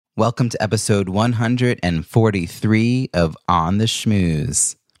Welcome to episode 143 of On the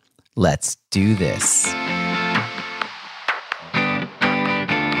Schmooze. Let's do this.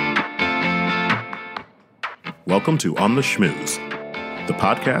 Welcome to On the Schmooze, the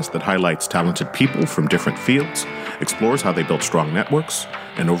podcast that highlights talented people from different fields, explores how they built strong networks,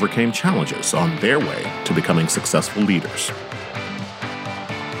 and overcame challenges on their way to becoming successful leaders.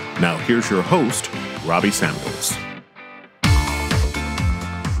 Now here's your host, Robbie Samuels.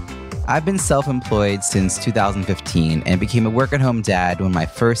 I've been self-employed since 2015 and became a work-at-home dad when my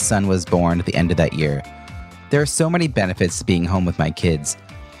first son was born at the end of that year. There are so many benefits to being home with my kids.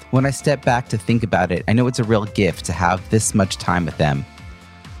 When I step back to think about it, I know it's a real gift to have this much time with them.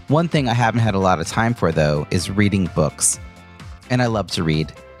 One thing I haven't had a lot of time for, though, is reading books. And I love to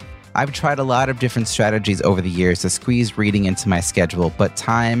read. I've tried a lot of different strategies over the years to squeeze reading into my schedule, but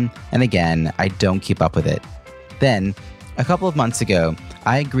time and again, I don't keep up with it. Then, a couple of months ago,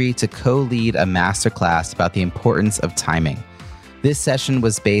 I agreed to co-lead a masterclass about the importance of timing. This session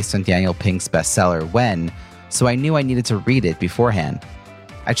was based on Daniel Pink's bestseller, When, so I knew I needed to read it beforehand.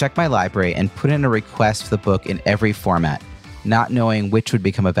 I checked my library and put in a request for the book in every format, not knowing which would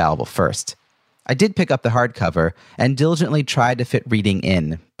become available first. I did pick up the hardcover and diligently tried to fit reading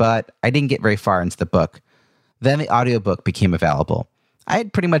in, but I didn't get very far into the book. Then the audiobook became available. I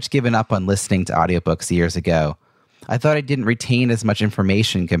had pretty much given up on listening to audiobooks years ago. I thought I didn't retain as much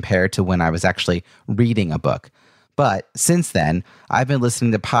information compared to when I was actually reading a book. But since then, I've been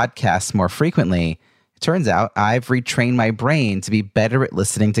listening to podcasts more frequently. It turns out I've retrained my brain to be better at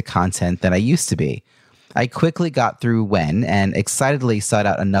listening to content than I used to be. I quickly got through When and excitedly sought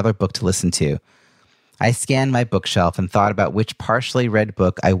out another book to listen to. I scanned my bookshelf and thought about which partially read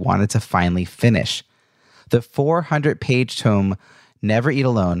book I wanted to finally finish. The 400-page tome Never Eat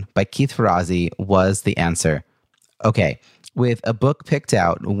Alone by Keith Ferrazzi was the answer. Okay, with a book picked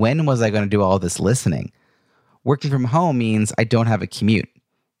out, when was I going to do all this listening? Working from home means I don't have a commute.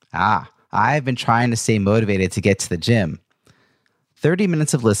 I've been trying to stay motivated to get to the gym. 30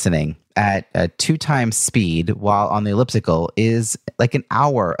 minutes of listening at a 2 times speed while on the elliptical is like an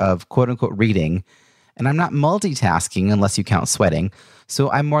hour of quote-unquote reading, and I'm not multitasking unless you count sweating,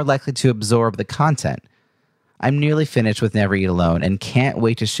 so I'm more likely to absorb the content. I'm nearly finished with Never Eat Alone and can't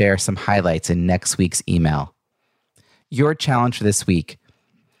wait to share some highlights in next week's email. Your challenge for this week.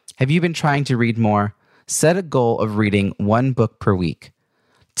 Have you been trying to read more? Set a goal of reading 1 book per week.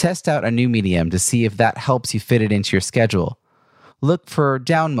 Test out a new medium to see if that helps you fit it into your schedule. Look for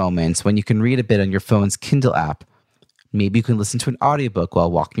down moments when you can read a bit on your phone's Kindle app. Maybe you can listen to an audiobook while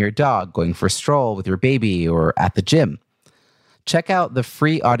walking your dog, going for a stroll with your baby, or at the gym. Check out the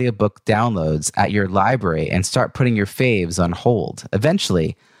free audiobook downloads at your library and start putting your faves on hold.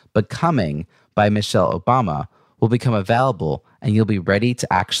 Eventually, Becoming by Michelle Obama will become available and you'll be ready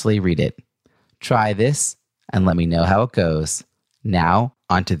to actually read it. Try this and let me know how it goes. Now,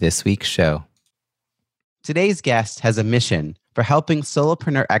 on to this week's show. Today's guest has a mission for helping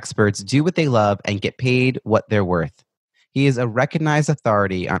solopreneur experts do what they love and get paid what they're worth. He is a recognized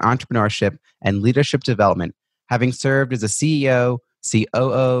authority on entrepreneurship and leadership development, having served as a CEO,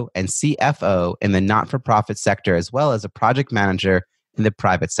 COO, and CFO in the not-for-profit sector, as well as a project manager in the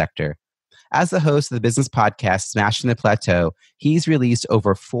private sector. As the host of the business podcast, Smashing the Plateau, he's released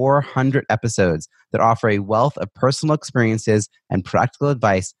over 400 episodes that offer a wealth of personal experiences and practical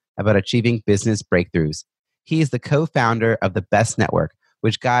advice about achieving business breakthroughs. He is the co-founder of the Best Network,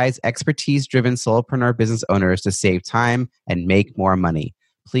 which guides expertise-driven solopreneur business owners to save time and make more money.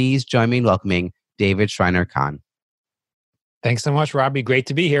 Please join me in welcoming David Shriner-Cahn. Thanks so much, Robbie. Great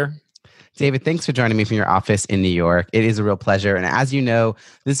to be here. David, thanks for joining me from your office in New York. It is a real pleasure. And as you know,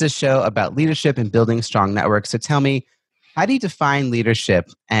 this is a show about leadership and building strong networks. So tell me, how do you define leadership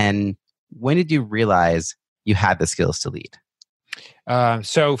and when did you realize you had the skills to lead?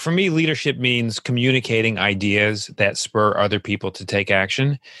 So for me, leadership means communicating ideas that spur other people to take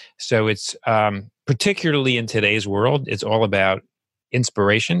action. So it's particularly in today's world, it's all about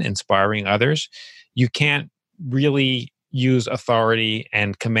inspiration, inspiring others. You can't really use authority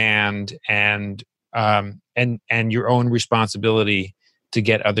and command and your own responsibility to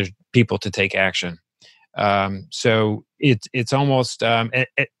get other people to take action. So it's almost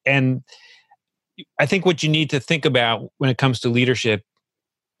and I think what you need to think about when it comes to leadership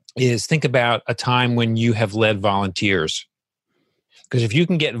is think about a time when you have led volunteers. Because if you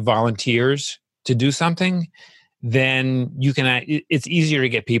can get volunteers to do something, then you can. It's easier to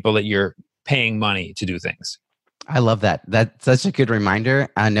get people that you're paying money to do things. I love that. That's such a good reminder.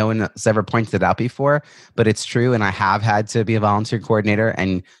 No one has ever pointed it out before, but it's true. And I have had to be a volunteer coordinator,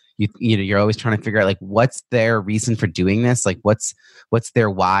 and you're always trying to figure out like what's their reason for doing this, like what's their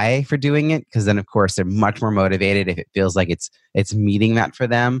why for doing it, because then of course they're much more motivated if it feels like it's meeting that for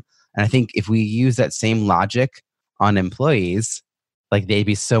them. And I think if we use that same logic on employees, like they'd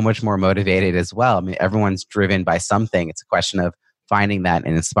be so much more motivated as well. I mean, everyone's driven by something. It's a question of finding that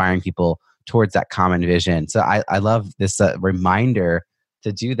and inspiring people towards that common vision. So I love this reminder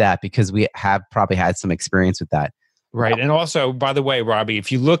to do that, because we have probably had some experience with that. Right. And also, by the way, Robbie,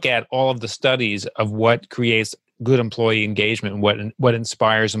 if you look at all of the studies of what creates good employee engagement and what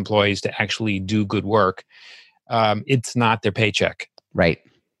inspires employees to actually do good work, it's not their paycheck. Right.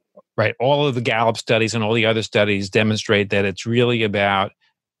 Right. All of the Gallup studies and all the other studies demonstrate that it's really about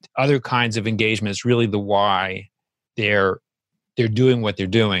other kinds of engagement. It's really the why they're doing what they're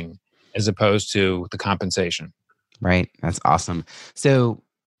doing, as opposed to the compensation. Right. That's awesome. So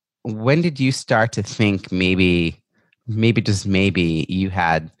when did you start to think maybe just maybe you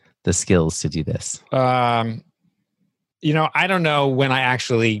had the skills to do this? I don't know when I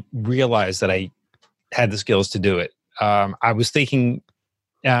actually realized that I had the skills to do it. I was thinking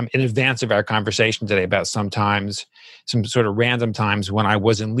in advance of our conversation today about some sort of random times when I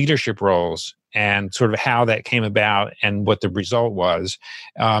was in leadership roles, and sort of how that came about and what the result was.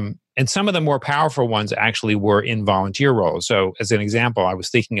 And some of the more powerful ones actually were in volunteer roles. So as an example, I was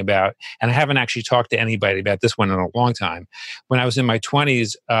thinking about, and I haven't actually talked to anybody about this one in a long time. When I was in my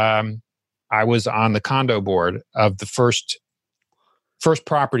 20s, I was on the condo board of the first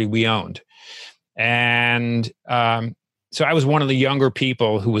property we owned. And so I was one of the younger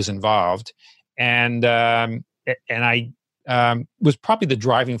people who was involved. And I was probably the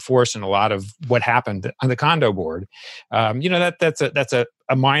driving force in a lot of what happened on the condo board. That's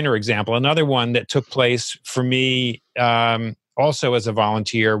a minor example. Another one that took place for me, also as a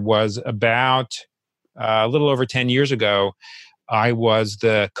volunteer, was about a little over 10 years ago. I was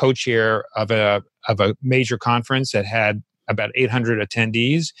the co-chair of a major conference that had about 800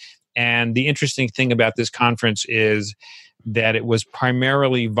 attendees. And the interesting thing about this conference is that it was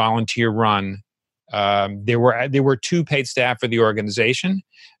primarily volunteer run. There were 2 paid staff for the organization,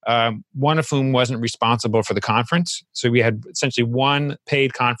 one of whom wasn't responsible for the conference. So we had essentially one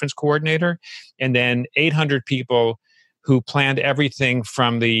paid conference coordinator, and then 800 people who planned everything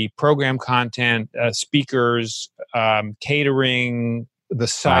from the program content, speakers, catering, the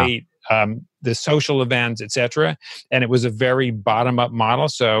site, the social events, etc. And it was a very bottom-up model.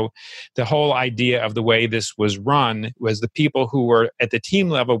 So the whole idea of the way this was run was the people who were at the team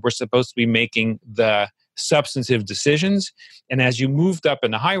level were supposed to be making the substantive decisions. And as you moved up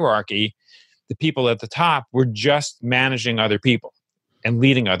in the hierarchy, the people at the top were just managing other people and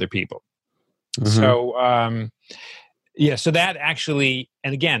leading other people. Mm-hmm. So, so that actually,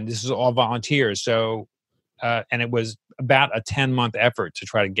 and again, this is all volunteers. So, and it was about a 10-month effort to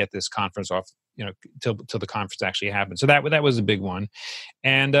try to get this conference off, till the conference actually happened. So that was a big one.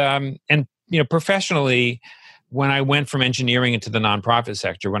 And professionally, when I went from engineering into the nonprofit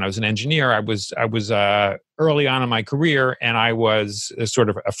sector, when I was an engineer, I was early on in my career, and I was a sort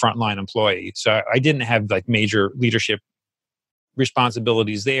of a frontline employee. So I didn't have like major leadership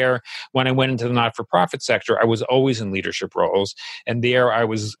responsibilities there. When I went into the not-for-profit sector, I was always in leadership roles, and there I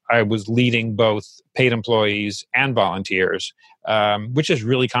was leading both paid employees and volunteers, which is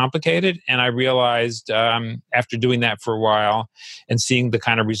really complicated. And I realized after doing that for a while and seeing the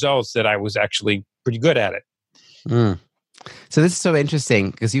kind of results that I was actually pretty good at it. Mm. So this is so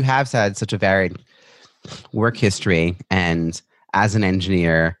interesting, because you have had such a varied work history, and as an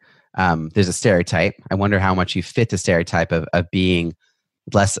engineer, there's a stereotype. I wonder how much you fit the stereotype of being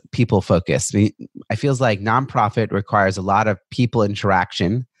less people focused. I feels like nonprofit requires a lot of people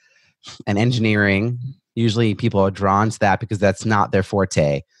interaction, and engineering, usually people are drawn to that because that's not their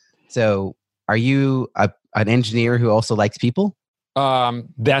forte. So are you an engineer who also likes people?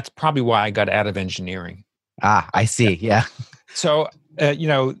 That's probably why I got out of engineering. I see. Yeah. So,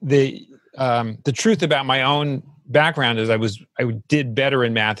 the truth about my own background is I did better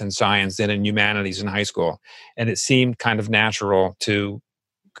in math and science than in humanities in high school. And it seemed kind of natural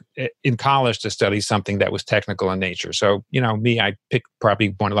in college to study something that was technical in nature. So, I picked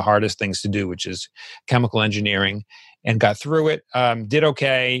probably one of the hardest things to do, which is chemical engineering, and got through it, did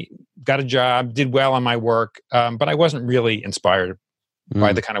okay, got a job, did well on my work. But I wasn't really inspired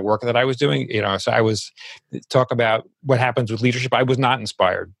by the kind of work that I was doing. So I was, talk about what happens with leadership. I was not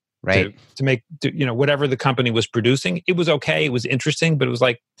inspired. Right. To make, whatever the company was producing. It was okay. It was interesting, but it was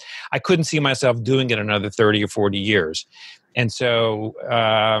like, I couldn't see myself doing it another 30 or 40 years. And so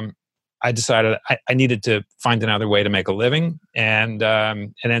I decided I needed to find another way to make a living, and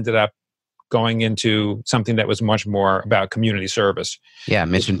ended up going into something that was much more about community service. Yeah,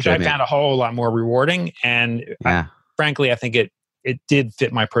 mission Which I driven. found a whole lot more rewarding. And Yeah. frankly, I think it did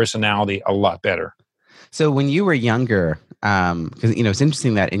fit my personality a lot better. So when you were younger, because it's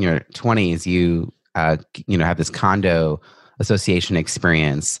interesting that in your 20s you have this condo association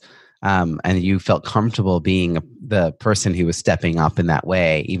experience, and you felt comfortable being the person who was stepping up in that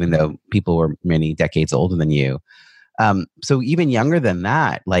way, even though people were many decades older than you. So even younger than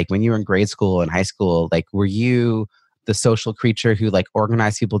that, like when you were in grade school and high school, like were you the social creature who like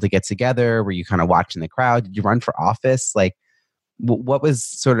organized people to get together? Were you kind of watching the crowd? Did you run for office? Like what was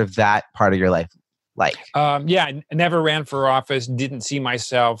sort of that part of your life like? Yeah, I never ran for office, didn't see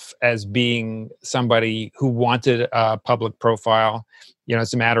myself as being somebody who wanted a public profile.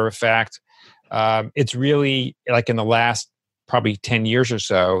 As a matter of fact, it's really like in the last probably 10 years or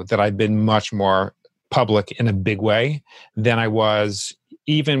so that I've been much more public in a big way than I was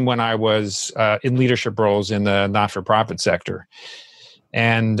even when I was in leadership roles in the not-for-profit sector.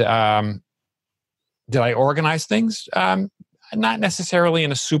 And did I organize things? Not necessarily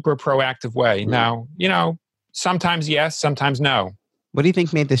in a super proactive way. No, sometimes yes, sometimes no. What do you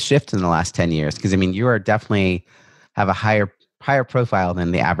think made this shift in the last 10 years? Because you are definitely have a higher profile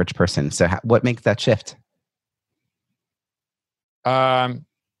than the average person. So what makes that shift?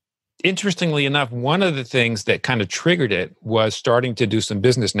 Interestingly enough, one of the things that kind of triggered it was starting to do some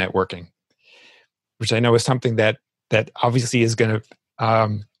business networking, which I know is something that obviously is going to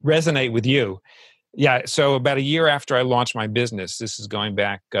resonate with you. Yeah. So about a year after I launched my business, this is going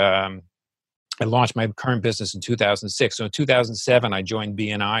back, I launched my current business in 2006. So in 2007, I joined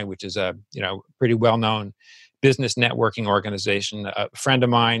BNI, which is a pretty well-known business networking organization. A friend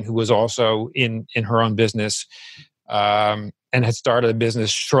of mine who was also in her own business and had started a business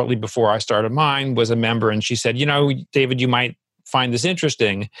shortly before I started mine was a member, and she said, David, you might find this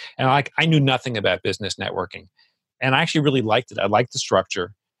interesting. And I knew nothing about business networking, and I actually really liked it. I liked the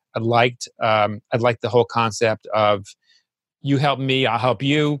structure. I liked the whole concept of you help me, I'll help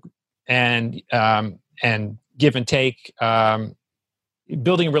you, and give and take,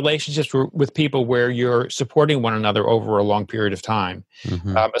 building relationships with people where you're supporting one another over a long period of time,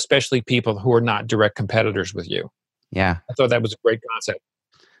 especially people who are not direct competitors with you. Yeah. I thought that was a great concept.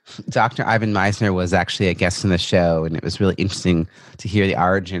 Dr. Ivan Meisner was actually a guest in the show, and it was really interesting to hear the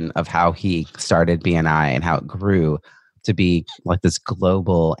origin of how he started BNI and how it grew to be like this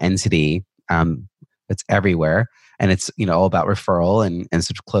global entity that's everywhere. And it's, all about referral and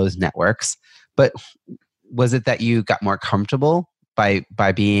sort of closed networks. But was it that you got more comfortable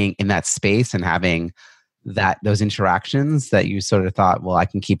by being in that space and having those interactions that you sort of thought, well, I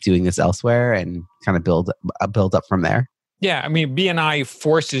can keep doing this elsewhere and kind of build up from there? Yeah, BNI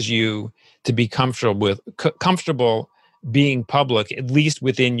forces you to be comfortable being public, at least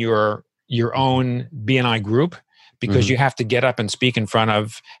within your own BNI group, because you have to get up and speak in front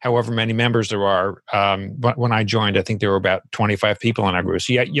of however many members there are. But when I joined, I think there were about 25 people in our group.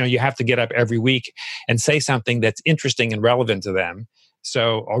 So you have to get up every week and say something that's interesting and relevant to them.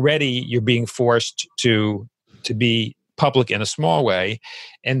 So already you're being forced to be public in a small way.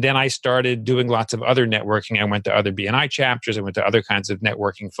 And then I started doing lots of other networking. I went to other BNI chapters. I went to other kinds of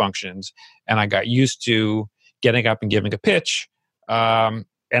networking functions. And I got used to getting up and giving a pitch. And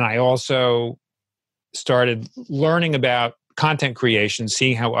I also started learning about content creation,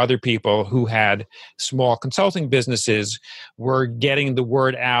 seeing how other people who had small consulting businesses were getting the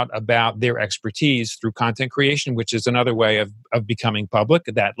word out about their expertise through content creation, which is another way of becoming public.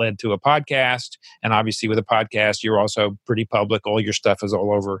 That led to a podcast. And obviously with a podcast, you're also pretty public. All your stuff is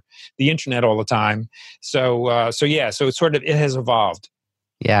all over the internet all the time. So it has evolved.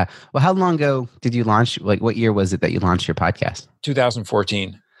 Yeah. Well, how long ago did you launch? Like, what year was it that you launched your podcast?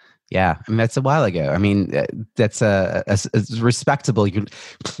 2014. Yeah, that's a while ago. That's a respectable.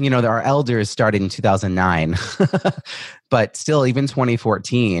 Our elders started in 2009, but still, even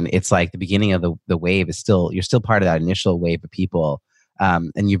 2014, it's like the beginning of the wave. You're still part of that initial wave of people,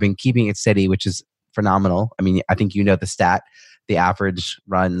 and you've been keeping it steady, which is phenomenal. I think the stat. The average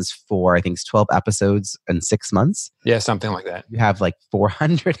runs for, I think it's 12 episodes in 6 months. Yeah, something like that. You have like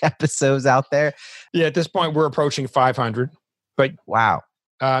 400 episodes out there. Yeah, at this point, we're approaching 500. But wow.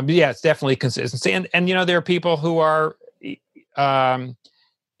 Yeah, it's definitely consistency. And there are people who are,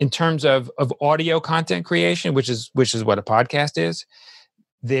 in terms of audio content creation, which is what a podcast is,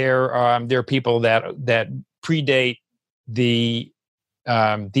 there are people that predate the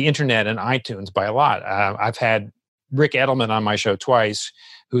internet and iTunes by a lot. I've had Rick Edelman on my show twice,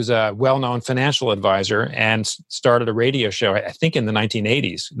 who's a well-known financial advisor and started a radio show, I think in the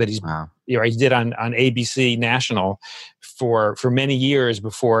 1980s, that he did on ABC National for many years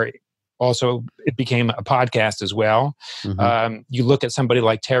before also it became a podcast as well. Mm-hmm. You look at somebody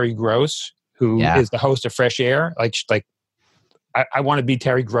like Terry Gross, who Yeah. is the host of Fresh Air. I want to be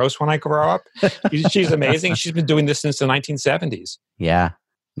Terry Gross when I grow up. She's amazing. She's been doing this since the 1970s. Yeah.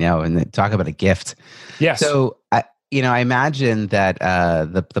 And talk about a gift. Yes. So I imagine that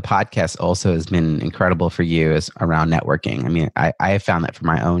the podcast also has been incredible for you as around networking. I mean, I have found that for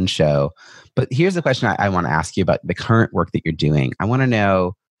my own show. But here's the question I want to ask you about the current work that you're doing. I want to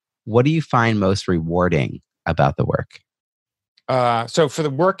know, what do you find most rewarding about the work? So for the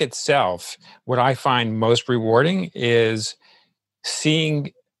work itself, what I find most rewarding is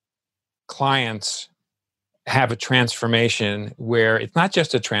seeing clients have a transformation where it's not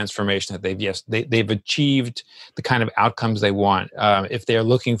just a transformation that they've achieved the kind of outcomes they want. If they're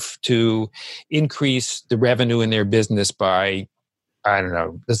looking to increase the revenue in their business by, I don't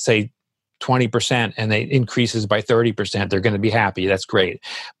know, let's say 20%, and they increases by 30%, they're going to be happy. That's great.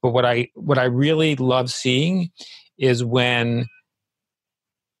 But what I really love seeing is when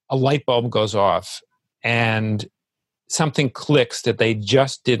a light bulb goes off and something clicks that they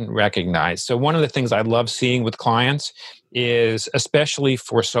just didn't recognize. So one of the things I love seeing with clients is, especially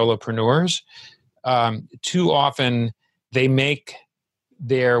for solopreneurs, too often they make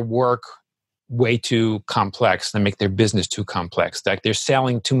their work way too complex. They make their business too complex. Like they're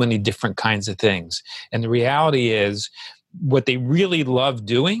selling too many different kinds of things. And the reality is, what they really love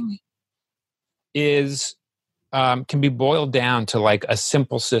doing is can be boiled down to like a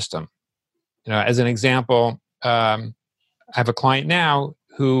simple system. As an example, I have a client now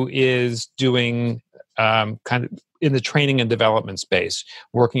who is doing kind of in the training and development space,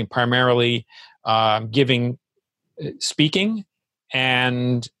 working primarily giving speaking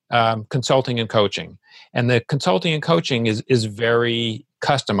and consulting and coaching. And the consulting and coaching is very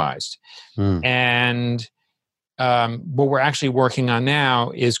customized. And what we're actually working on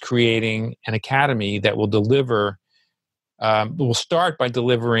now is creating an academy that will deliver, will start by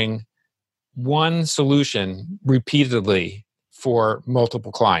delivering one solution repeatedly for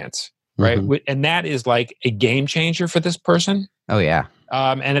multiple clients, right? Mm-hmm. And that is like a game changer for this person. Oh, yeah.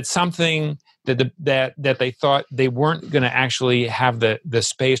 And it's something that that they thought they weren't going to actually have the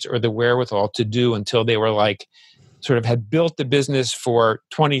space or the wherewithal to do until they were like sort of had built the business for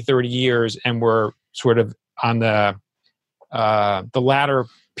 20, 30 years and were sort of on the latter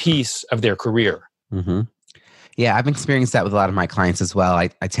piece of their career. Mm-hmm. Yeah, I've experienced that with a lot of my clients as well. I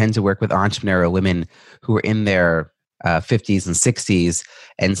tend to work with entrepreneurial women who are in their 50s and 60s.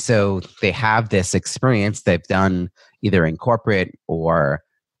 And so they have this experience they've done either in corporate or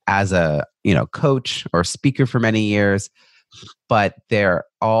as a coach or speaker for many years, but they're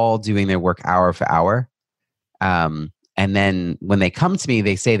all doing their work hour for hour. And then when they come to me,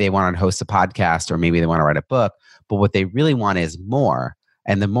 they say they want to host a podcast or maybe they want to write a book, but what they really want is more.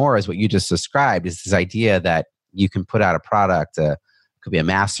 And the more is what you just described, is this idea that you can put out a product. It could be a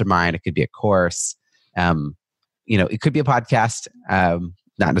mastermind. It could be a course. It could be a podcast,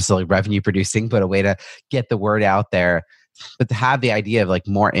 not necessarily revenue producing, but a way to get the word out there. But to have the idea of like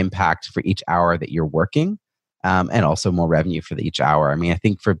more impact for each hour that you're working, and also more revenue for each hour. I mean, I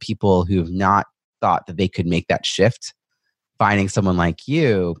think for people who've not thought that they could make that shift, finding someone like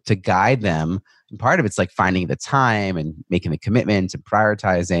you to guide them, and part of it's like finding the time and making the commitment and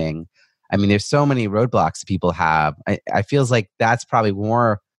prioritizing. I mean, there's so many roadblocks that people have. I feels like that's probably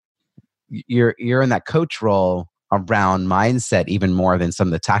more, you're in that coach role around mindset even more than some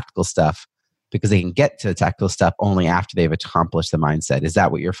of the tactical stuff, because they can get to the tactical stuff only after they've accomplished the mindset. Is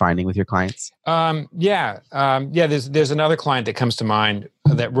that what you're finding with your clients? Yeah. There's another client that comes to mind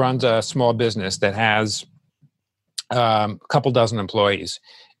that runs a small business that has a couple dozen employees.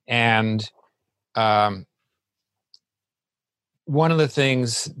 And one of the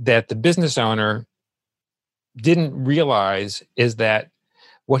things that the business owner didn't realize is that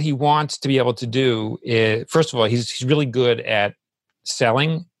what he wants to be able to do is, first of all, he's really good at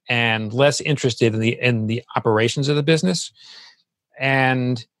selling and less interested in the operations of the business.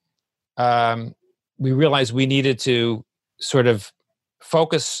 And we realized we needed to sort of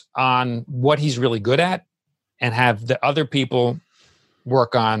focus on what he's really good at and have the other people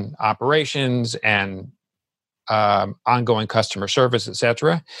work on operations and ongoing customer service, et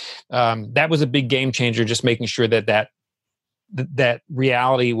cetera. That was a big game changer, just making sure that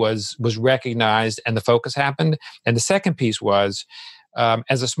reality was recognized and the focus happened. And the second piece was,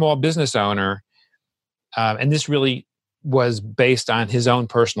 as a small business owner, and this really was based on his own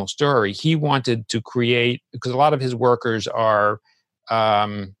personal story, he wanted to create, because a lot of his workers are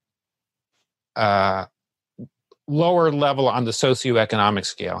lower level on the socioeconomic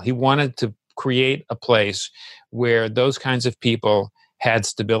scale. He wanted to create a place where those kinds of people had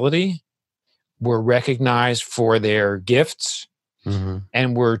stability were recognized for their gifts Mm-hmm.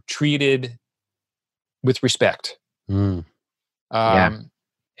 and were treated with respect. Mm. Yeah.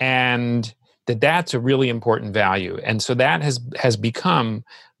 And that's a really important value. And so that has become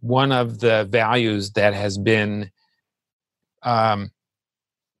one of the values that has been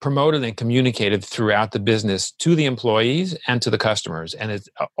promoted and communicated throughout the business to the employees and to the customers. And it's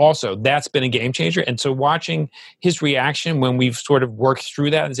also, that's been a game changer. And so watching his reaction when we've sort of worked through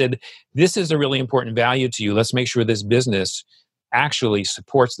that and said, this is a really important value to you. Let's make sure this business actually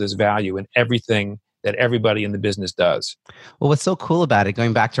supports this value in everything that everybody in the business does. Well, what's so cool about it,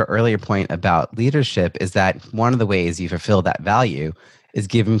 going back to our earlier point about leadership, is that one of the ways you fulfill that value is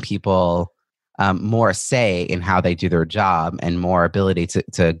giving people more say in how they do their job and more ability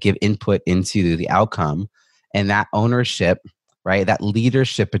to give input into the outcome. And that ownership, right, that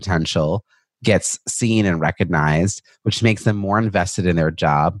leadership potential gets seen and recognized, which makes them more invested in their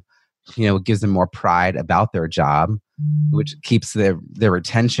job. It gives them more pride about their job, which keeps their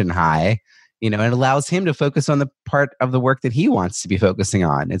retention high. And it allows him to focus on the part of the work that he wants to be focusing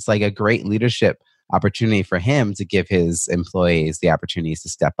on. It's like a great leadership opportunity for him to give his employees the opportunities to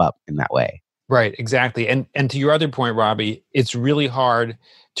step up in that way. Right, exactly. And to your other point, Robbie, it's really hard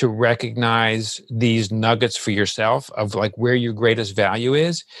to recognize these nuggets for yourself of like where your greatest value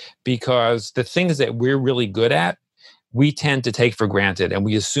is, because the things that we're really good at, we tend to take for granted, and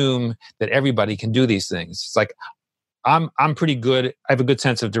we assume that everybody can do these things. It's like, I'm pretty good. I have a good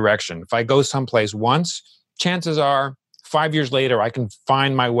sense of direction. If I go someplace once, chances are 5 years later, I can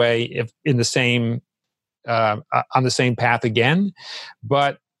find my way if in the same on the same path again.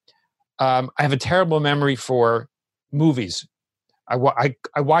 But I have a terrible memory for movies. I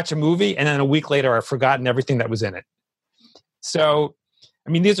watch a movie, and then a week later, I've forgotten everything that was in it. So,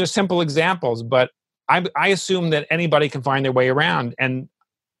 I mean, these are simple examples, but I assume that anybody can find their way around, and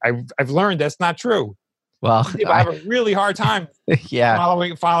I've learned that's not true. Well, I have a really hard time yeah,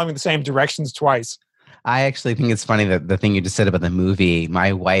 following the same directions twice. I actually think it's funny that the thing you just said about the movie.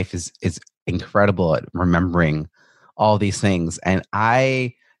 My wife is incredible at remembering all these things, and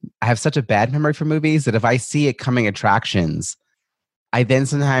I have such a bad memory for movies that if I see it coming attractions, I then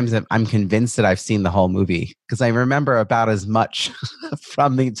sometimes I'm convinced that I've seen the whole movie because I remember about as much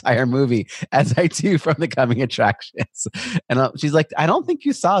from the entire movie as I do from the coming attractions. And she's like, I don't think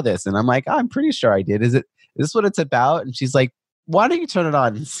you saw this. And I'm like, I'm pretty sure I did. Is this what it's about? And she's like, why don't you turn it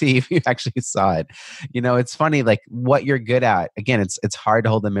on and see if you actually saw it? It's funny, like what you're good at. Again, it's hard to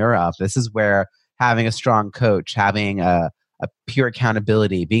hold the mirror up. This is where having a strong coach, having a pure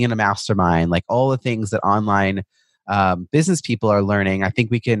accountability, being in a mastermind, like all the things that online business people are learning. I think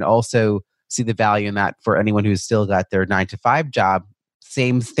we can also see the value in that for anyone who's still got their 9-to-5 job.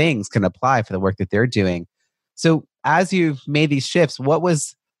 Same things can apply for the work that they're doing. So as you've made these shifts, what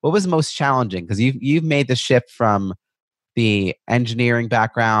was most challenging? Because you've made the shift from the engineering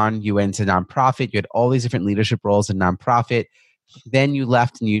background, you went to nonprofit, you had all these different leadership roles in nonprofit. Then you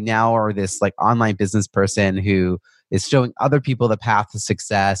left and you now are this like online business person who is showing other people the path to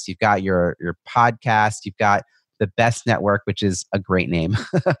success. You've got your podcast, you've got the Best Network, which is a great name.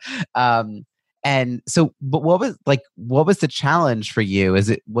 And so, but what was the challenge for you?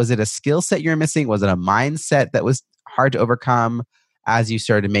 Was it a skill set you're missing? Was it a mindset that was hard to overcome as you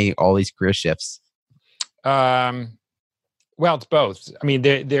started making all these career shifts? Well, it's both. I mean,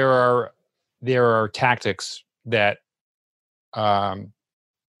 there are tactics that are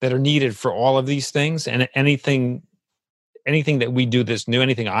needed for all of these things, and anything that we do that's new,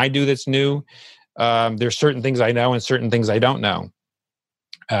 anything I do that's new. There's certain things I know and certain things I don't know.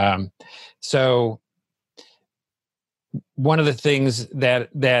 So one of the things and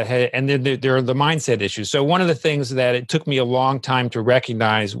then there are the mindset issues. So one of the things that it took me a long time to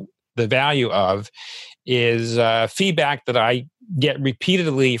recognize the value of is feedback that I get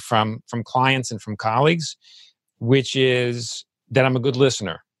repeatedly from clients and from colleagues, which is that I'm a good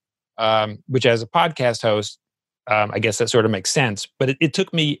listener, which as a podcast host, I guess that sort of makes sense. But it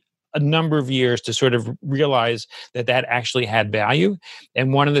took me a number of years to sort of realize that actually had value.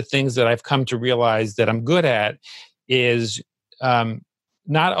 And one of the things that I've come to realize that I'm good at is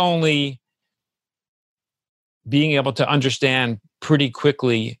not only being able to understand pretty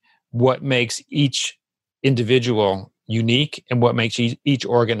quickly what makes each individual unique and what makes each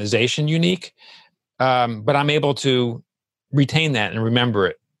organization unique, but I'm able to retain that and remember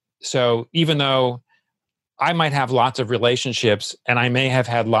it. So even though I might have lots of relationships and I may have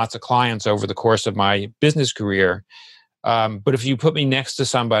had lots of clients over the course of my business career, but if you put me next to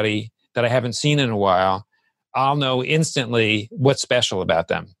somebody that I haven't seen in a while, I'll know instantly what's special about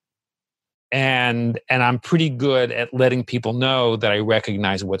them. And I'm pretty good at letting people know that I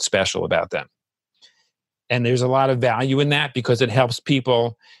recognize what's special about them. And there's a lot of value in that because it helps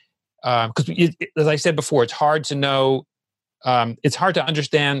people. Because as I said before, it's hard to know, it's hard to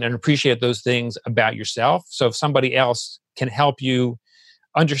understand and appreciate those things about yourself. So if somebody else can help you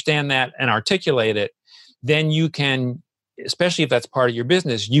understand that and articulate it, then you can, especially if that's part of your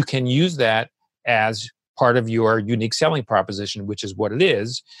business, you can use that as part of your unique selling proposition, which is what it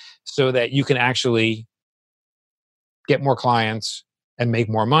is, so that you can actually get more clients and make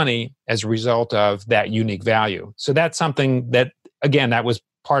more money as a result of that unique value. So that's something that, again, that was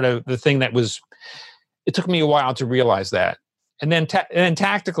part of the thing that was, it took me a while to realize that. And then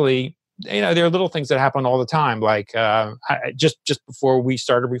tactically, there are little things that happen all the time. Like just before we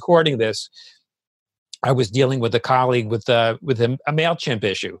started recording this, I was dealing with a colleague with a MailChimp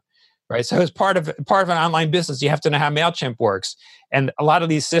issue, right? So as part of an online business, you have to know how MailChimp works. And a lot of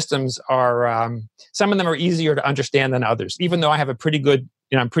these systems are, some of them are easier to understand than others. Even though I have I'm pretty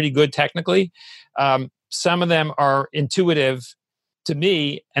good technically, some of them are intuitive to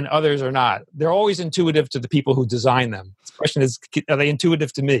me and others are not. They're always intuitive to the people who design them. The question is, are they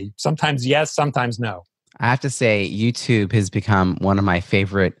intuitive to me? Sometimes yes, sometimes no. I have to say, YouTube has become one of my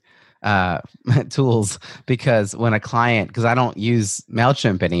favorite tools, because when a client, because I don't use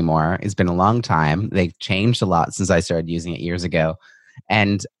MailChimp anymore, it's been a long time. They've changed a lot since I started using it years ago.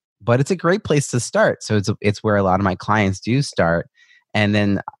 But it's a great place to start. So it's where a lot of my clients do start. And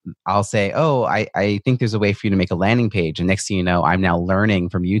then I'll say, oh, I think there's a way for you to make a landing page. And next thing you know, I'm now learning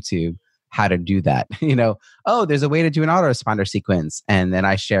from YouTube how to do that. Oh, there's a way to do an autoresponder sequence. And then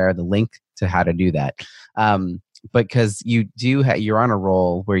I share the link to how to do that. Because you're on a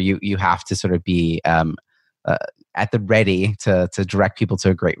roll where you have to sort of be at the ready to direct people to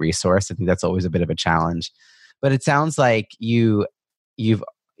a great resource. I think that's always a bit of a challenge. But it sounds like it's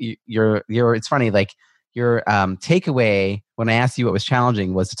funny, like your takeaway when I asked you what was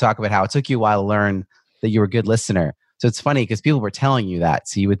challenging was to talk about how it took you a while to learn that you were a good listener. So it's funny because people were telling you that.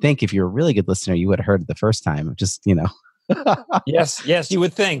 So you would think if you're a really good listener, you would have heard it the first time. Just, Yes, you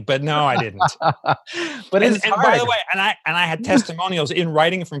would think, but no, I didn't. But and by the way, and I had testimonials in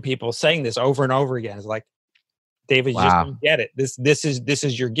writing from people saying this over and over again. It's like, David, you just don't get it. This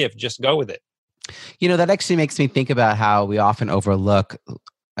is your gift. Just go with it. That actually makes me think about how we often overlook,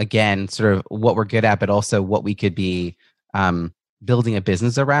 again, sort of what we're good at, but also what we could be building a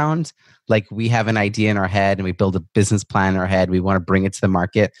business around. Like we have an idea in our head and we build a business plan in our head. We want to bring it to the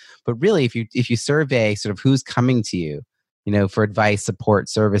market. But really, if you survey sort of who's coming to you, for advice, support,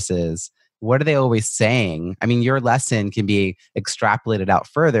 services, what are they always saying? I mean, your lesson can be extrapolated out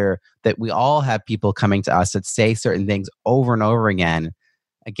further, that we all have people coming to us that say certain things over and over again.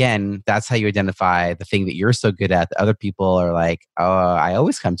 Again, that's how you identify the thing that you're so good at. The other people are like, oh, I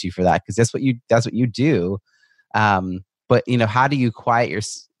always come to you for that because that's what you do. But how do you quiet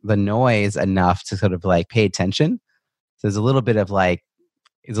the noise enough to sort of like pay attention? So there's a little bit of like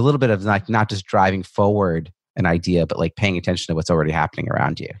not just driving forward an idea, but like paying attention to what's already happening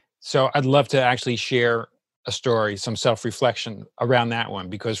around you. So I'd love to actually share a story, some self-reflection around that one,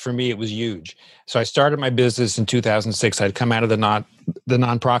 because for me, it was huge. So I started my business in 2006. I'd come out of the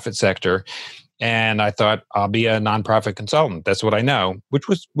nonprofit sector, and I thought I'll be a nonprofit consultant. That's what I know, which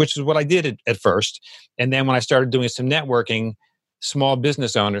is what I did at first. And then when I started doing some networking, small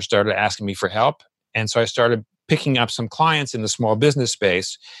business owners started asking me for help. And so I started picking up some clients in the small business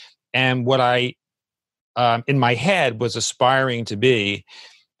space. And what I, in my head, was aspiring to be,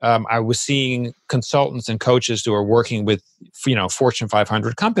 I was seeing consultants and coaches who are working with, Fortune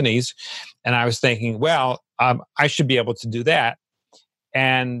 500 companies. And I was thinking, well, I should be able to do that.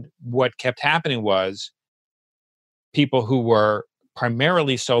 And what kept happening was people who were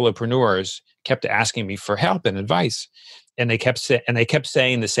primarily solopreneurs kept asking me for help and advice. And they kept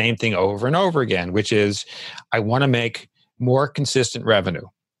saying the same thing over and over again, which is, I want to make more consistent revenue.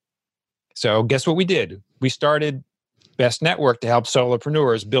 So guess what we did? We started Best Network to help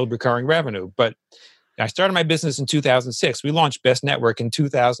solopreneurs build recurring revenue. But I started my business in 2006. We launched Best Network in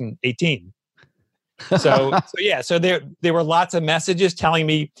 2018. So there were lots of messages telling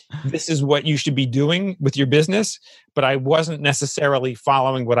me this is what you should be doing with your business, but I wasn't necessarily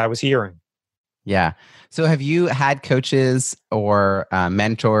following what I was hearing. Yeah. So have you had coaches or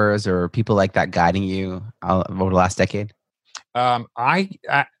mentors or people like that guiding you over the last decade? I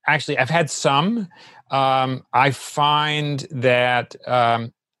actually, I've had some. I find that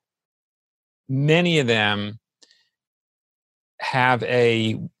many of them have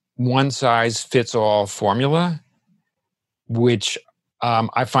a one-size-fits-all formula, which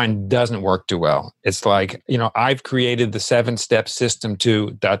I find doesn't work too well. It's like, I've created the 7-step system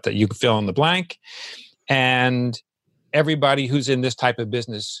that you can fill in the blank, and everybody who's in this type of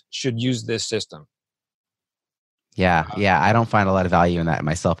business should use this system. Yeah. Yeah. I don't find a lot of value in that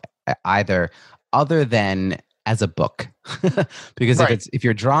myself either, other than as a book. Because Right. if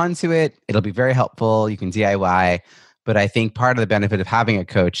you're drawn to it, it'll be very helpful. You can DIY. But I think part of the benefit of having a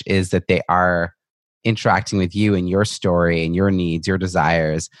coach is that they are interacting with you and your story and your needs, your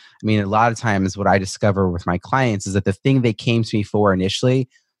desires. I mean, a lot of times what I discover with my clients is that the thing they came to me for initially,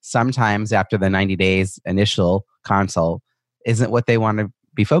 sometimes after the 90 days initial consult, isn't what they want to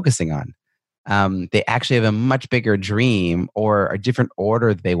be focusing on. They actually have a much bigger dream or a different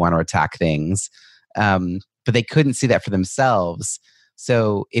order that they want to attack things. But they couldn't see that for themselves.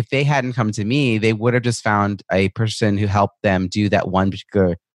 So if they hadn't come to me, they would have just found a person who helped them do that one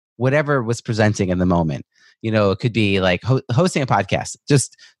particular, whatever was presenting in the moment. It could be like hosting a podcast.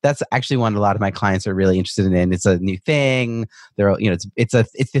 Just that's actually one a lot of my clients are really interested in. It's a new thing. It's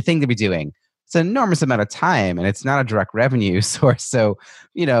the thing to be doing. It's an enormous amount of time, and it's not a direct revenue source. So,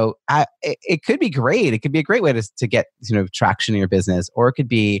 it could be great. It could be a great way to get traction in your business, or it could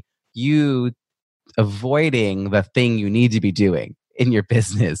be you avoiding the thing you need to be doing in your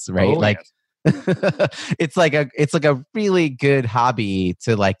business, right? Oh, Like yes. it's like a really good hobby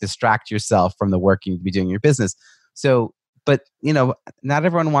to like distract yourself from the work you need to be doing in your business. So, but not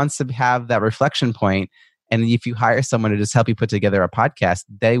everyone wants to have that reflection point. And if you hire someone to just help you put together a podcast,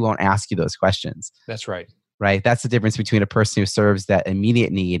 they won't ask you those questions. That's right. Right? That's the difference between a person who serves that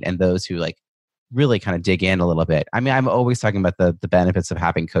immediate need and those who like really kind of dig in a little bit. I mean, I'm always talking about the benefits of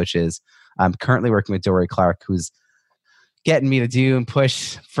having coaches. I'm currently working with Dory Clark, who's getting me to do and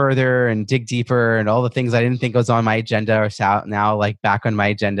push further and dig deeper, and all the things I didn't think was on my agenda are now like back on my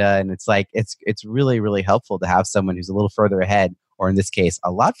agenda. And it's like it's really, really helpful to have someone who's a little further ahead, or in this case,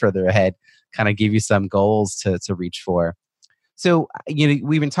 a lot further ahead, kind of give you some goals to reach for. So,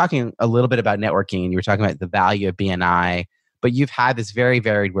 we've been talking a little bit about networking, and you were talking about the value of BNI, but you've had this very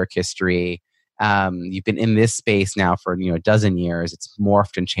varied work history. You've been in this space now for a dozen years. It's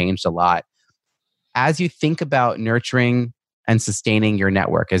morphed and changed a lot. As you think about nurturing and sustaining your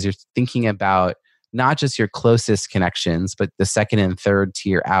network, as you're thinking about not just your closest connections, but the second and third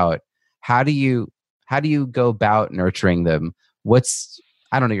tier out, how do you go about nurturing them? What's,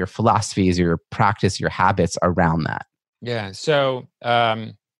 I don't know, your philosophies, your practice, your habits around that? Yeah. So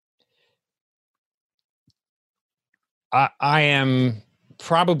I am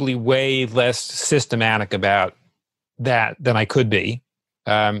probably way less systematic about that than I could be.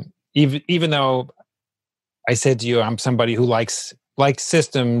 Even though I said to you, I'm somebody who likes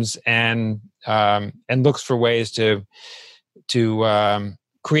systems and looks for ways to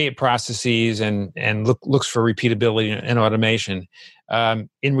create processes and looks for repeatability and automation.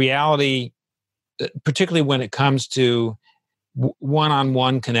 In reality, particularly when it comes to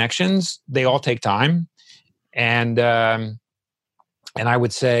one-on-one connections, they all take time, and I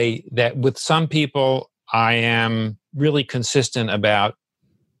would say that with some people, I am really consistent about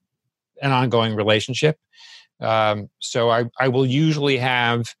an ongoing relationship. So I will usually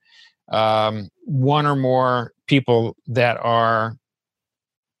have one or more people that are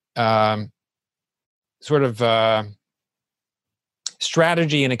sort of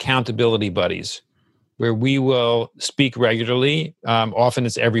strategy and accountability buddies, where we will speak regularly. Often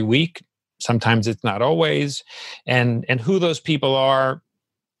it's every week. Sometimes it's not always. And who those people are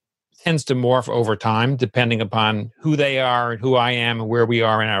tends to morph over time, depending upon who they are and who I am and where we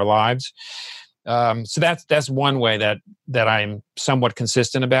are in our lives. So that's one way that I'm somewhat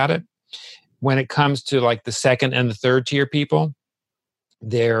consistent about it. When it comes to like the second and the third tier people,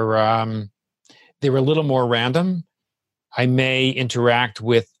 they're a little more random. I may interact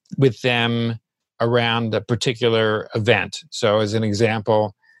with them around a particular event. So as an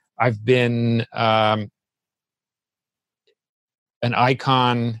example, I've been an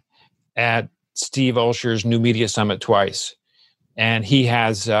icon at Steve Olsher's New Media Summit twice. And he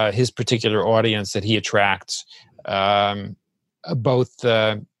has his particular audience that he attracts, both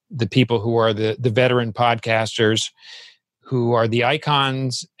the people who are the veteran podcasters, who are the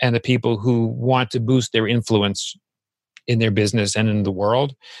icons, and the people who want to boost their influence in their business and in the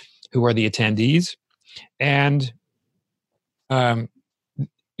world, who are the attendees. And when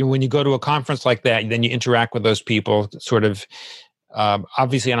you go to a conference like that, then you interact with those people sort of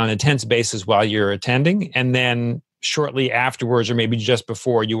obviously on an intense basis while you're attending. And then shortly afterwards, or maybe just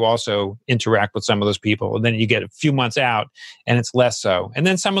before, you also interact with some of those people. And then you get a few months out and it's less so. And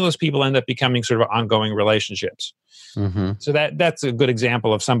then some of those people end up becoming sort of ongoing relationships. Mm-hmm. So that's a good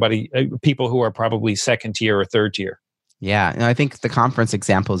example of people who are probably second tier or third tier. Yeah. And I think the conference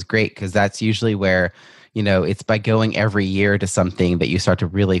example is great, because that's usually where, it's by going every year to something that you start to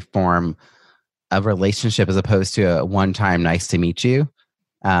really form a relationship, as opposed to a one-time nice to meet you.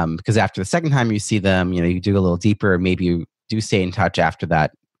 Because after the second time you see them, you do a little deeper. Maybe you do stay in touch after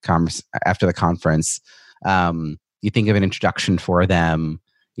that after the conference. You think of an introduction for them,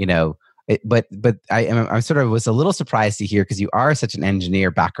 but I sort of was a little surprised to hear, because you are such an engineer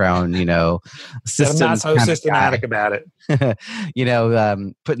background, systems. I'm not so systematic about it.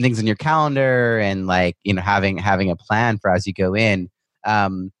 Putting things in your calendar and having a plan for as you go in.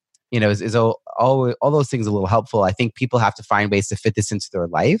 Is all those things a little helpful. I think people have to find ways to fit this into their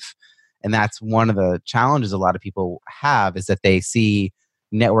life. And that's one of the challenges a lot of people have, is that they see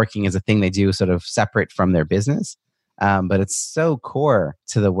networking as a thing they do sort of separate from their business. But it's so core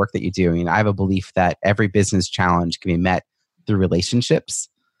to the work that you do. I mean, I have a belief that every business challenge can be met through relationships.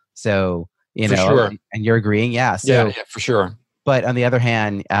 So, sure. And you're agreeing. Yeah. So, yeah, for sure. But on the other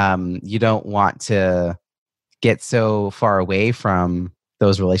hand, you don't want to get so far away from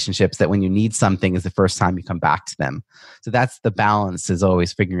those relationships that when you need something is the first time you come back to them. So that's the balance, is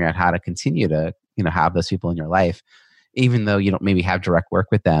always figuring out how to continue to, have those people in your life, even though you don't maybe have direct work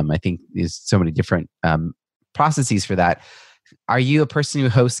with them. I think there's so many different processes for that. Are you a person who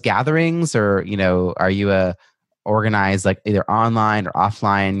hosts gatherings, or, are you organize either online or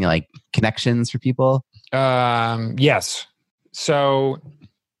offline, connections for people? Yes. So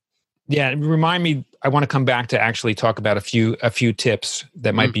yeah, remind me, I want to come back to actually talk about a few tips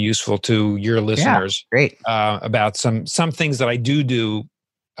that might be useful to your listeners. Yeah, great. About some things that I do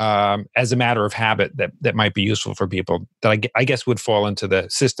as a matter of habit that might be useful for people, that I guess would fall into the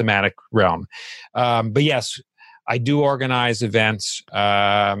systematic realm. But yes, I do organize events,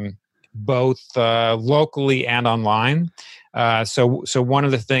 both locally and online. So one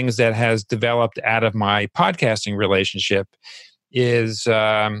of the things that has developed out of my podcasting relationship is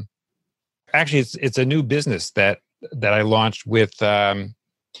actually it's a new business that I launched with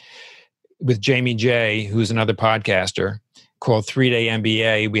Jamie J, who's another podcaster, called 3-Day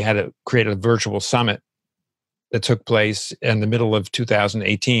MBA. We had to create a virtual summit that took place in the middle of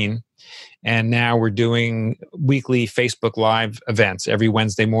 2018. And now we're doing weekly Facebook Live events every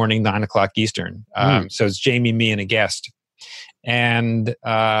Wednesday morning, 9:00 Eastern. So it's Jamie, me, and a guest. And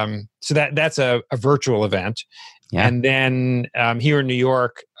so that's a virtual event. Yeah. And then here in New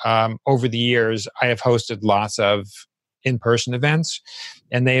York, over the years, I have hosted lots of in-person events,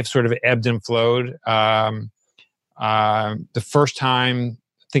 and they have sort of ebbed and flowed. The first time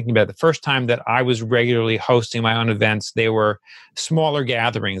that I was regularly hosting my own events, they were smaller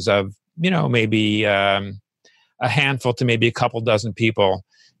gatherings of, maybe a handful to maybe a couple dozen people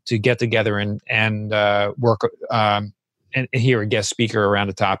to get together and work and hear a guest speaker around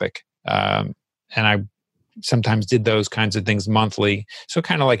a topic. And I sometimes did those kinds of things monthly. So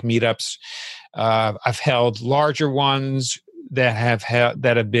kind of like meetups. I've held larger ones that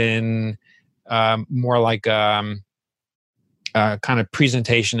have been more like kind of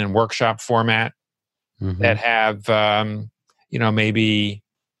presentation and workshop format, that have, maybe,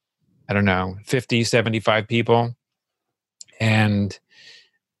 I don't know, 50, 75 people. And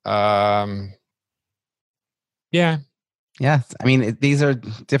yeah. Yes. I mean, these are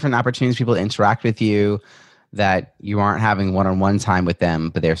different opportunities for people to interact with you, that you aren't having one-on-one time with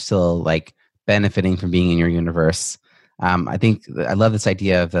them, but they're still benefiting from being in your universe. I think I love this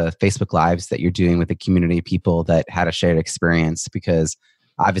idea of the Facebook Lives that you're doing with a community of people that had a shared experience, because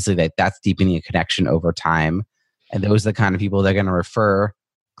obviously that's deepening a connection over time. And those are the kind of people that are going to refer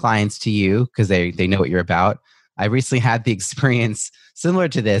clients to you because they know what you're about. I recently had the experience similar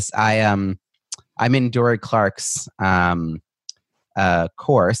to this. I'm in Dory Clark's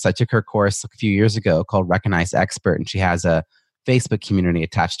course. I took her course a few years ago called Recognize Expert, and she has a Facebook community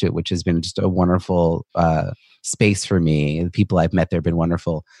attached to it, which has been just a wonderful space for me. The people I've met there have been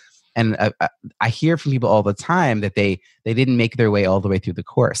wonderful. And I hear from people all the time that they didn't make their way all the way through the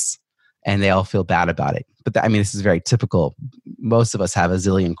course, and they all feel bad about it. But this is very typical. Most of us have a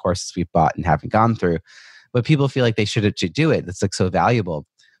zillion courses we've bought and haven't gone through, but people feel like they should do it. It's so valuable.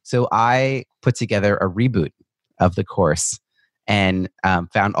 So I put together a reboot of the course and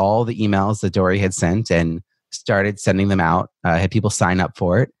found all the emails that Dory had sent and started sending them out. Had people sign up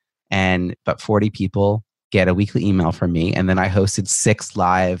for it, and about 40 people get a weekly email from me. And then I hosted 6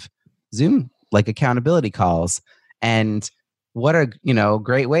 live Zoom accountability calls. And what a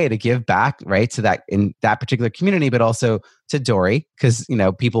great way to give back, right, to that in that particular community, but also to Dory, because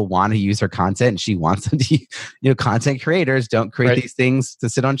people want to use her content, and she wants them to. Content creators don't create these things to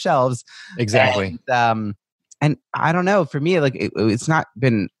sit on shelves. Exactly. And I don't know, for me, it's not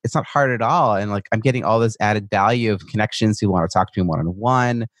hard at all. And I'm getting all this added value of connections who want to talk to me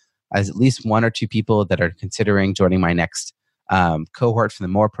one-on-one, as at least 1 or 2 people that are considering joining my next cohort for the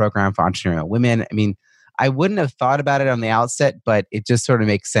MORE program for entrepreneurial women. I wouldn't have thought about it on the outset, but it just sort of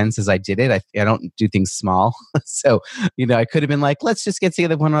makes sense as I did it. I don't do things small. So, I could have been like, let's just get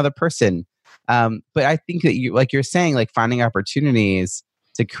together with one other person. But I think that like you're saying, like finding opportunities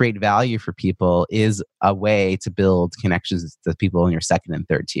to create value for people is a way to build connections to people in your second and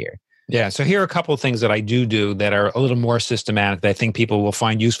third tier. Yeah. So here are a couple of things that I do that are a little more systematic that I think people will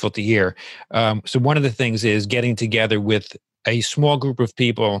find useful to hear. So one of the things is getting together with a small group of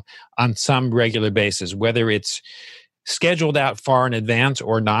people on some regular basis, whether it's scheduled out far in advance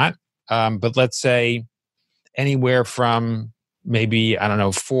or not. But let's say anywhere from maybe,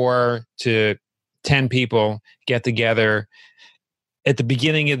 4 to 10 people get together at the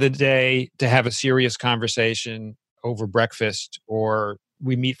beginning of the day to have a serious conversation over breakfast, or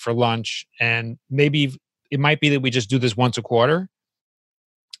we meet for lunch. And maybe it might be that we just do this once a quarter.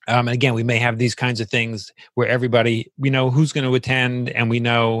 And again, we may have these kinds of things where we know who's going to attend and we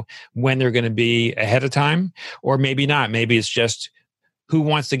know when they're going to be ahead of time, or maybe not. Maybe it's just who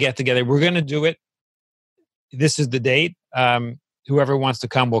wants to get together. We're going to do it. This is the date. Whoever wants to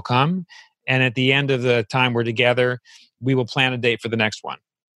come will come. And at the end of the time we're together, we will plan a date for the next one,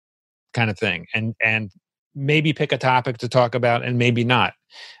 kind of thing. And maybe pick a topic to talk about and maybe not.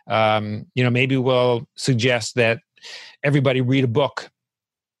 Maybe we'll suggest that everybody read a book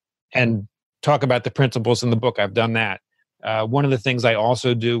and talk about the principles in the book. I've done that. One of the things I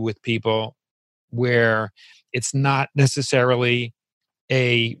also do with people where it's not necessarily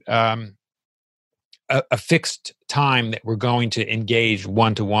a fixed time that we're going to engage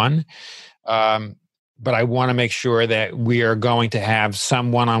one-to-one, but I want to make sure that we are going to have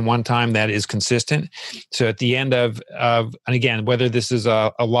some one-on-one time that is consistent. So at the end of and again, whether this is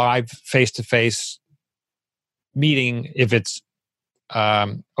a live face-to-face meeting, if it's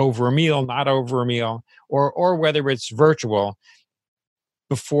over a meal, not over a meal, or whether it's virtual,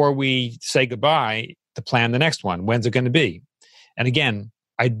 before we say goodbye, to plan the next one. When's it going to be? And again,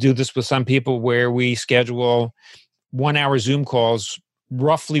 I do this with some people where we schedule 1-hour Zoom calls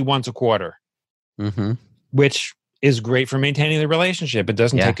roughly once a quarter, which is great for maintaining the relationship. It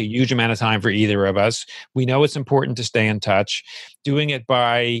doesn't take a huge amount of time for either of us. We know it's important to stay in touch. Doing it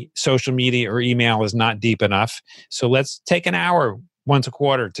by social media or email is not deep enough. So let's take an hour once a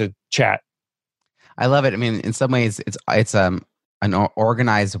quarter to chat. I love it. I mean, in some ways, it's an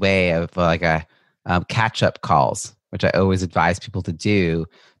organized way of like a catch-up calls, which I always advise people to do.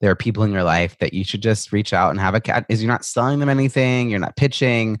 There are people in your life that you should just reach out and have a cat. You're not selling them anything. You're not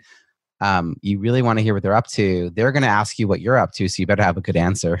pitching. You really want to hear what they're up to. They're going to ask you what you're up to, so you better have a good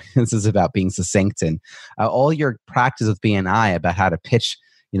answer. This is about being succinct, and all your practice with BNI about how to pitch,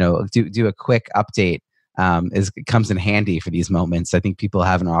 do a quick update comes in handy for these moments. I think people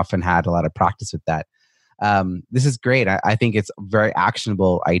haven't often had a lot of practice with that. This is great. I think it's very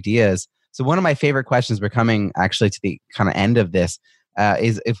actionable ideas. So one of my favorite questions, we're coming actually to the kind of end of this,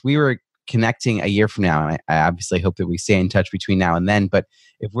 is if we were connecting a year from now, and I obviously hope that we stay in touch between now and then, but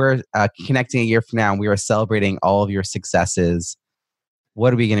if we're connecting a year from now and we are celebrating all of your successes,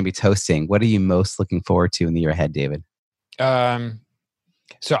 what are we going to be toasting? What are you most looking forward to in the year ahead, David?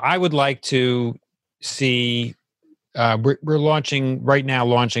 So I would like to see, we're launching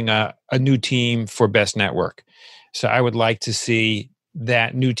a new team for Best Network. So I would like to see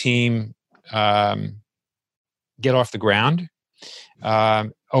that new team get off the ground.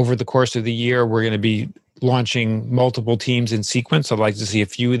 Over the course of the year, we're going to be launching multiple teams in sequence. I'd like to see a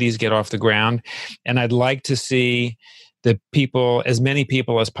few of these get off the ground. And I'd like to see as many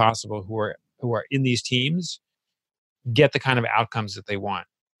people as possible who are in these teams get the kind of outcomes that they want.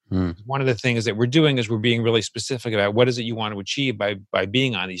 One of the things that we're doing is we're being really specific about what is it you want to achieve by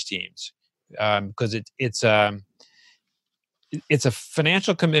being on these teams. Because it's a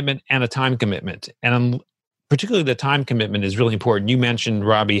financial commitment and a time commitment. And particularly the time commitment is really important. You mentioned,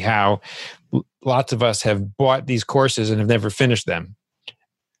 Robbie, how lots of us have bought these courses and have never finished them.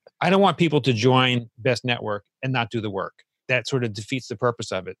 I don't want people to join Best Network and not do the work. That sort of defeats the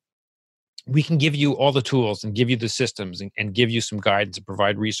purpose of it. We can give you all the tools and give you the systems and give you some guidance and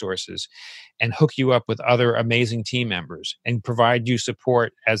provide resources and hook you up with other amazing team members and provide you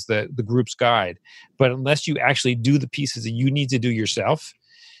support as the group's guide. But unless you actually do the pieces that you need to do yourself,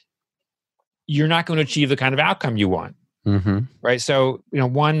 you're not going to achieve the kind of outcome you want. Right? So,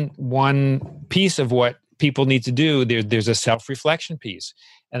 one piece of what people need to do, there's a self-reflection piece,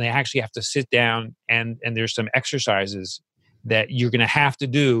 and they actually have to sit down and there's some exercises that you're going to have to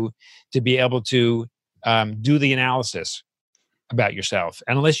do to be able to do the analysis about yourself.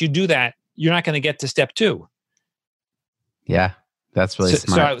 And unless you do that, you're not going to get to step 2. Yeah, that's really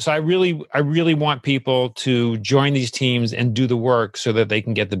smart. So I really want people to join these teams and do the work so that they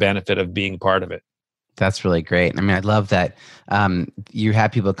can get the benefit of being part of it. That's really great. I mean, I love that you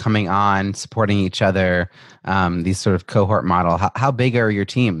have people coming on, supporting each other, these sort of cohort model. How big are your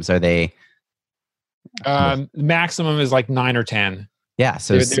teams? Are they? Maximum is like 9 or 10. Yeah,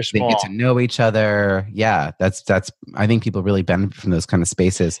 so They're they small. get to know each other. Yeah, that's. I think people really benefit from those kind of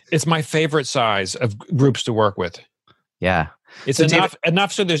spaces. It's my favorite size of groups to work with. Yeah, it's so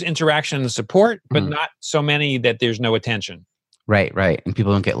enough so there's interaction and support, but Mhm. not so many that there's no attention. Right, and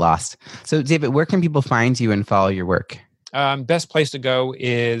people don't get lost. So, David, where can people find you and follow your work? Best place to go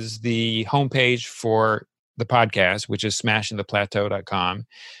is the homepage for the podcast, which is smashingtheplateau.com.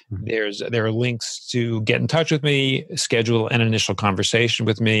 Mhm. There are links to get in touch with me, schedule an initial conversation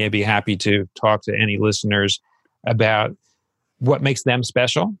with me. I'd be happy to talk to any listeners about what makes them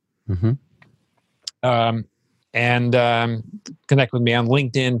special. Mm-hmm. And connect with me on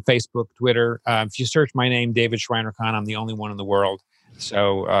LinkedIn, Facebook, Twitter. If you search my name, David Shriner-Cahn, I'm the only one in the world.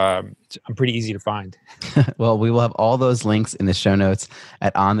 So I'm pretty easy to find. Well, we will have all those links in the show notes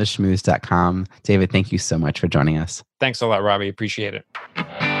at ontheschmooze.com. David, thank you so much for joining us. Thanks a lot, Robbie. Appreciate it.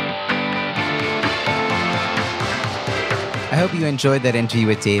 I hope you enjoyed that interview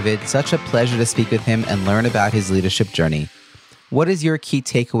with David. Such a pleasure to speak with him and learn about his leadership journey. What is your key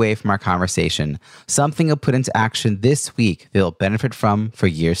takeaway from our conversation? Something you'll put into action this week that you'll benefit from for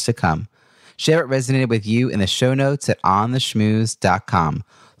years to come. Share what resonated with you in the show notes at ontheschmooze.com.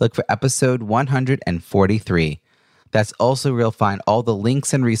 Look for episode 143. That's also where you'll find all the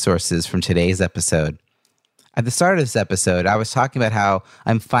links and resources from today's episode. At the start of this episode, I was talking about how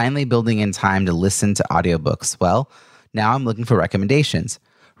I'm finally building in time to listen to audiobooks. Well, now I'm looking for recommendations.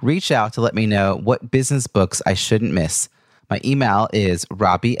 Reach out to let me know what business books I shouldn't miss. My email is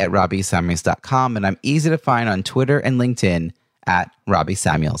robbie@robbiesamuels.com, and I'm easy to find on Twitter and LinkedIn at Robbie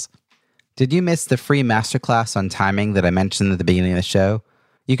Samuels. Did you miss the free masterclass on timing that I mentioned at the beginning of the show?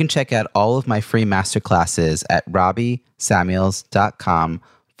 You can check out all of my free masterclasses at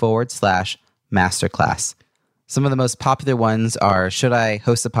robbiesamuels.com/masterclass. Some of the most popular ones are Should I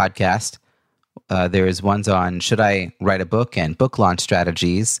Host a Podcast? There's ones on Should I Write a Book and Book Launch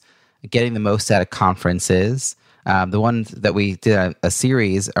Strategies, Getting the Most Out of Conferences. The one that we did a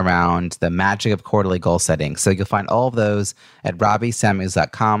series around the magic of quarterly goal setting. So you'll find all of those at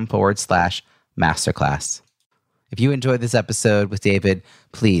robbiesamuels.com/masterclass. If you enjoyed this episode with David,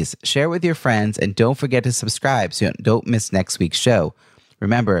 please share it with your friends and don't forget to subscribe so you don't miss next week's show.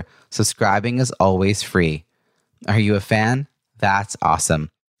 Remember, subscribing is always free. Are you a fan? That's awesome.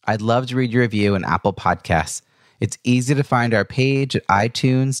 I'd love to read your review on Apple Podcasts. It's easy to find our page at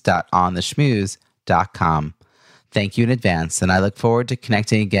itunes.ontheschmooze.com. Thank you in advance, and I look forward to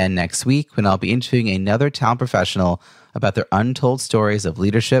connecting again next week when I'll be interviewing another talent professional about their untold stories of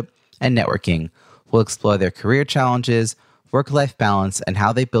leadership and networking. We'll explore their career challenges, work-life balance, and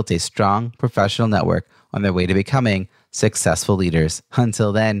how they built a strong professional network on their way to becoming successful leaders.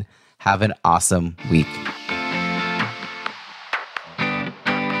 Until then, have an awesome week.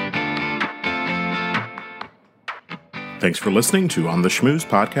 Thanks for listening to On the Schmooze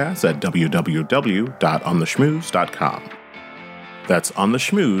podcast at www.ontheschmooze.com. That's On the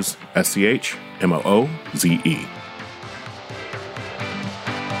Schmooze, SCHMOOZE.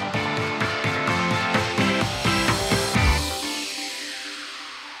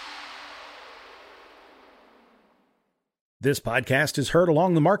 This podcast is heard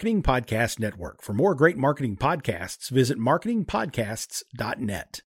along the Marketing Podcast Network. For more great marketing podcasts, visit marketingpodcasts.net.